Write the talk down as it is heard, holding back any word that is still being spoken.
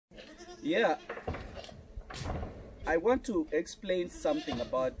Yeah, I want to explain something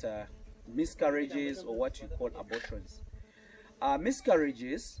about miscarriages, or what you call abortions.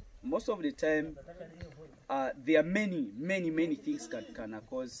 Miscarriages, most of the time, there are many things that can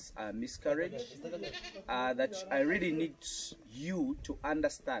cause miscarriage that I really need you to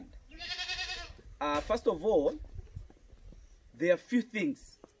understand. First of all, there are few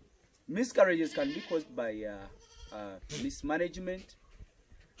things. Miscarriages can be caused by mismanagement,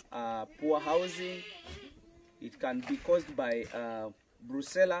 poor housing. It can be caused by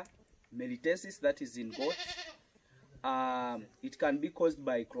brucella melitasis, that is in goats. It can be caused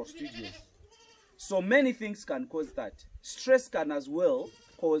by clostridiums. So many things can cause that. Stress can as well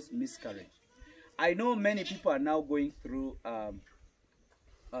cause miscarriage. I know many people are now going through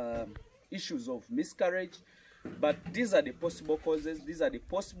issues of miscarriage, but these are the possible causes. These are the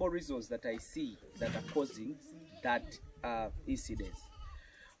possible reasons that I see that are causing that incidence.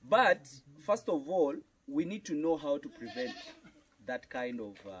 But first of all, we need to know how to prevent that kind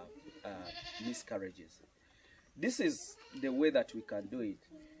of miscarriages. This is the way that we can do it.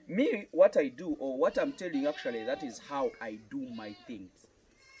 Me, what I do, or what I'm telling you actually, that is how I do my things.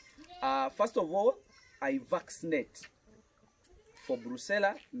 First of all, I vaccinate for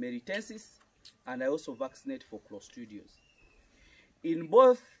brucella melitasis, and I also vaccinate for clostridiums. In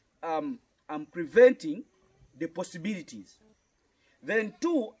both, I'm preventing the possibilities. Then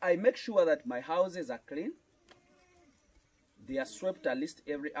two, I make sure that my houses are clean. They are swept at least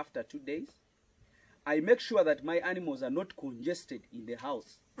after 2 days. I make sure that my animals are not congested in the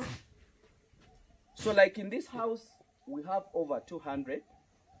house. So like in this house, we have over 200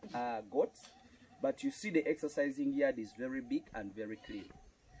 goats, but you see the exercising yard is very big and very clean.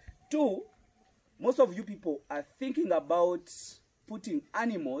 Two, most of you people are thinking about putting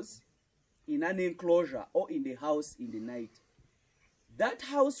animals in an enclosure or in the house in the night. That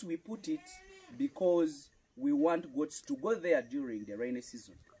house, we put it because we want goats to go there during the rainy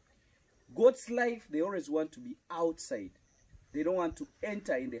season. Goats' life, they always want to be outside. They don't want to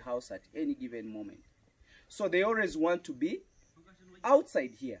enter in the house at any given moment. So they always want to be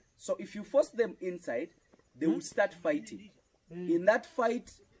outside here. So if you force them inside, they will start fighting. In that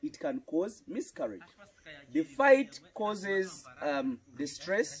fight, it can cause miscarriage. The fight causes the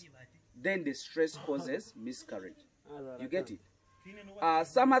stress, then the stress causes miscarriage. You get it?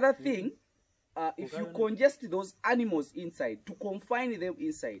 Some other thing, if you congest those animals inside, to confine them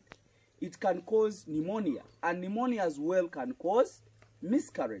inside, it can cause pneumonia, and pneumonia as well can cause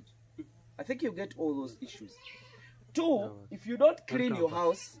miscarriage. I think you get all those issues. Two, if you don't clean your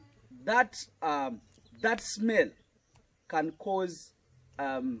house, that smell can cause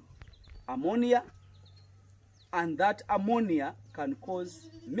ammonia, and that ammonia can cause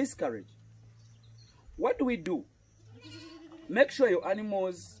miscarriage. What do we do? Make sure your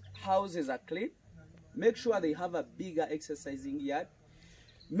animals' houses are clean. Make sure they have a bigger exercising yard.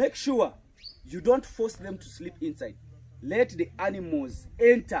 Make sure you don't force them to sleep inside. Let the animals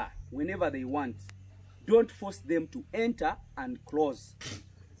enter whenever they want. Don't force them to enter and close.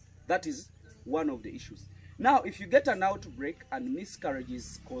 That is one of the issues. Now, if you get an outbreak and miscarriage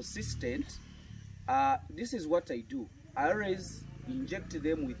is consistent, this is what I do. I always inject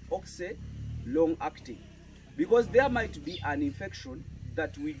them with oxy long-acting, because there might be an infection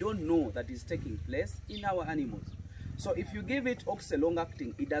that we don't know that is taking place in our animals. So if you give it oxy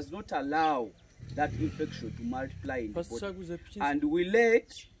long-acting, it does not allow that infection to multiply in the body. And we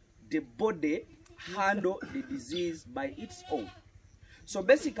let the body handle the disease by its own. So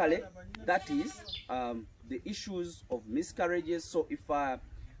basically, that is the issues of miscarriages. So if I'm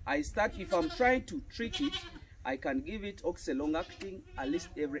trying to treat it, I can give it oxy long-acting at least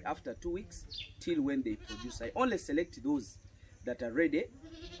after 2 weeks till when they produce. I only select those that are ready,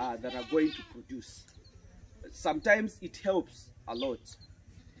 that are going to produce. Sometimes it helps a lot,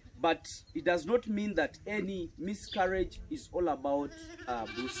 but it does not mean that any miscarriage is all about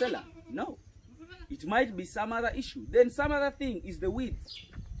brucella. No, it might be some other issue. Then some other thing is the weeds.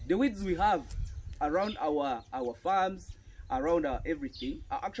 The weeds we have around our farms, around our everything,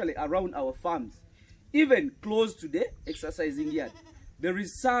 actually around our farms, even close to the exercising yard. There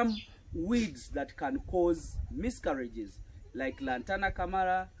is some weeds that can cause miscarriages, like Lantana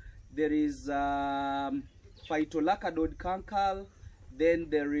camara. There is Phytolacadod cancal. Then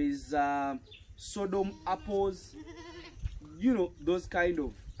there is Sodom apples. You know, those kind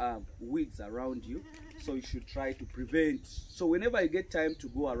of weeds around you. So you should try to prevent. So whenever you get time to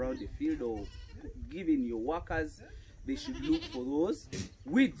go around the field or giving your workers, they should look for those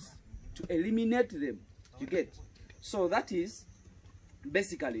weeds to eliminate them. You get? So that is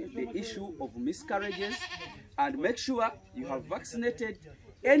basically the issue of miscarriages. And make sure you have vaccinated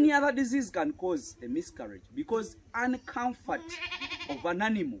Any other disease can cause a miscarriage, because uncomfort of an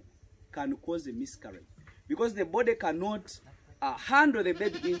animal can cause a miscarriage, because the body cannot handle the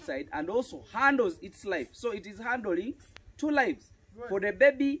baby inside and also handles its life. So it is handling two lives, for the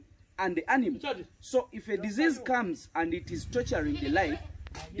baby and the animal. So if a disease comes and it is torturing the life,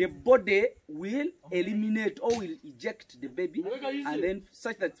 the body will eliminate or will eject the baby, and then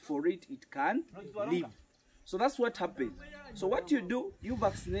such that for it can live. So that's what happens. So what you do, you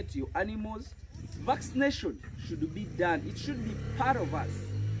vaccinate your animals. Vaccination should be done. It should be part of us.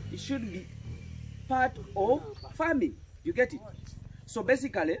 It should be part of farming. You get it? So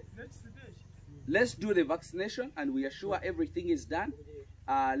basically, let's do the vaccination, and we are sure everything is done.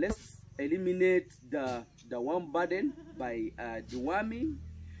 Let's eliminate the worm burden by deworming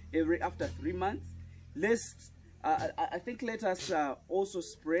after 3 months. I think let us also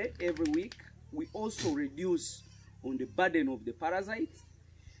spray every week. We also reduce on the burden of the parasites.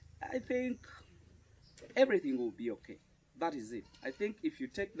 I think everything will be okay. That is it. I think if you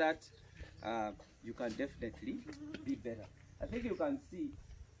take that, you can definitely be better. I think you can see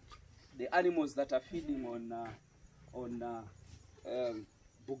the animals that are feeding on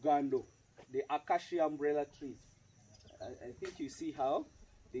Bugando, the acacia umbrella trees. I think you see how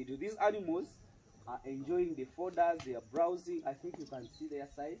they do. These animals are enjoying the fodder, they are browsing. I think you can see their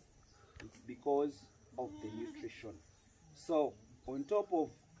size. It's because of the nutrition. So on top of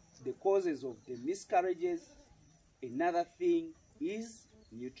the causes of the miscarriages, another thing is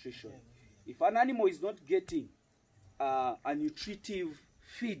nutrition. If an animal is not getting a nutritive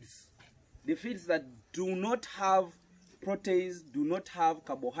feeds, the feeds that do not have proteins, do not have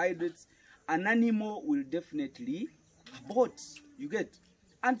carbohydrates, an animal will definitely abort, you get,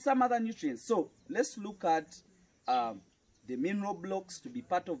 and some other nutrients. So let's look at the mineral blocks to be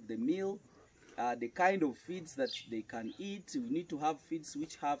part of the meal, the kind of feeds that they can eat. We need to have feeds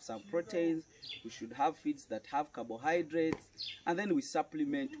which have some proteins. We should have feeds that have carbohydrates, and then we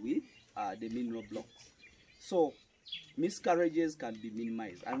supplement with the mineral blocks. So miscarriages can be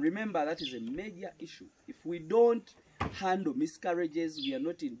minimized. And remember, that is a major issue. If we don't handle miscarriages, we are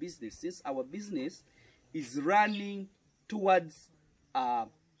not in business. Since our business is running towards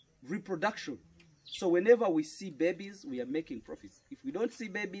reproduction. So whenever we see babies, we are making profits. If we don't see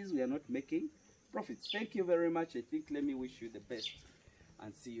babies, we are not making profits. Thank you very much. I think let me wish you the best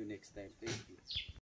and see you next time. Thank you.